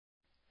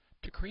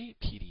To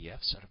create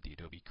PDFs out of the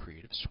Adobe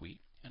Creative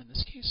Suite, and in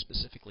this case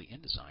specifically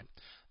InDesign,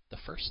 the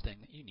first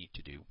thing that you need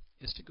to do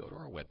is to go to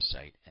our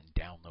website and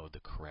download the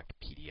correct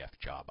PDF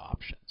job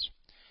options.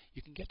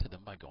 You can get to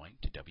them by going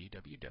to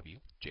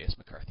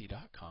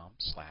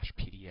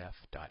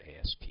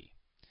www.jsmccarthy.com/pdf.asp.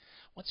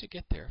 Once you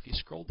get there, if you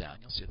scroll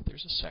down, you'll see that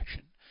there's a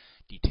section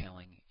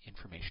detailing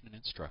information and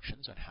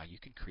instructions on how you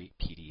can create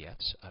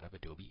PDFs out of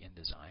Adobe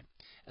InDesign,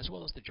 as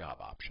well as the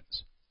job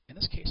options. In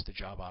this case, the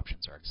job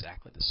options are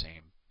exactly the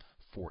same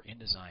for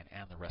InDesign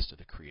and the rest of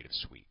the Creative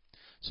Suite.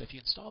 So if you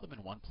install them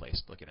in one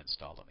place, they'll get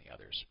installed on the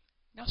others.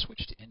 Now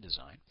switch to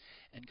InDesign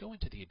and go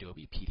into the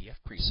Adobe PDF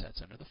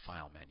presets under the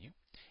File menu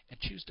and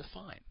choose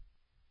Define.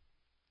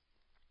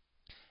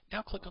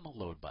 Now click on the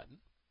Load button.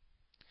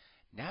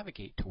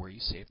 Navigate to where you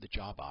saved the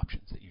job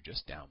options that you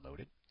just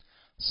downloaded,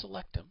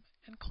 select them,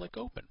 and click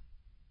Open.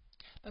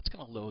 That's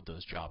going to load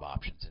those job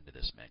options into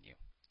this menu.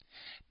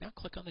 Now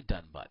click on the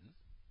Done button.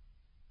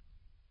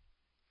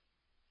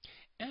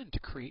 And to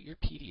create your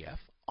PDF,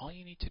 all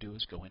you need to do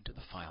is go into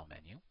the File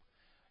menu,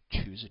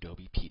 choose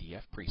Adobe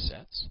PDF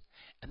Presets,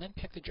 and then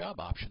pick the job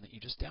option that you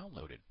just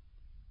downloaded.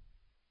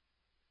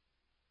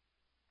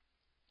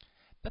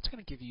 That's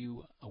going to give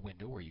you a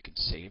window where you can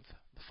save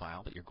the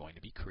file that you're going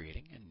to be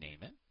creating and name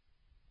it.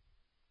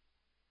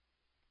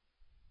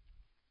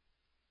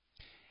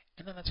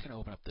 And then that's going to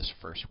open up this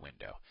first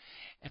window.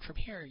 And from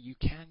here, you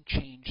can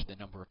change the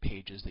number of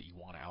pages that you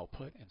want to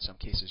output. In some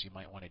cases, you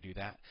might want to do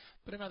that.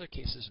 But in other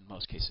cases, in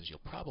most cases,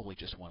 you'll probably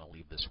just want to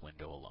leave this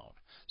window alone.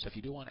 So if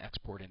you do want to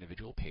export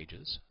individual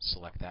pages,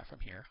 select that from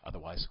here.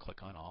 Otherwise,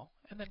 click on All,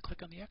 and then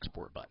click on the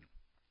Export button.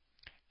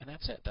 And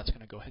that's it. That's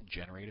going to go ahead and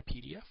generate a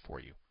PDF for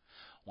you.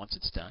 Once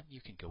it's done,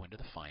 you can go into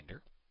the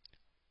Finder,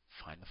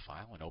 find the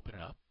file, and open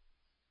it up.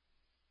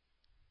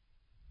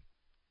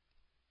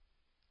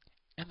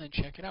 And then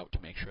check it out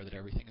to make sure that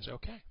everything is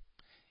okay.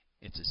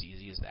 It's as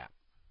easy as that.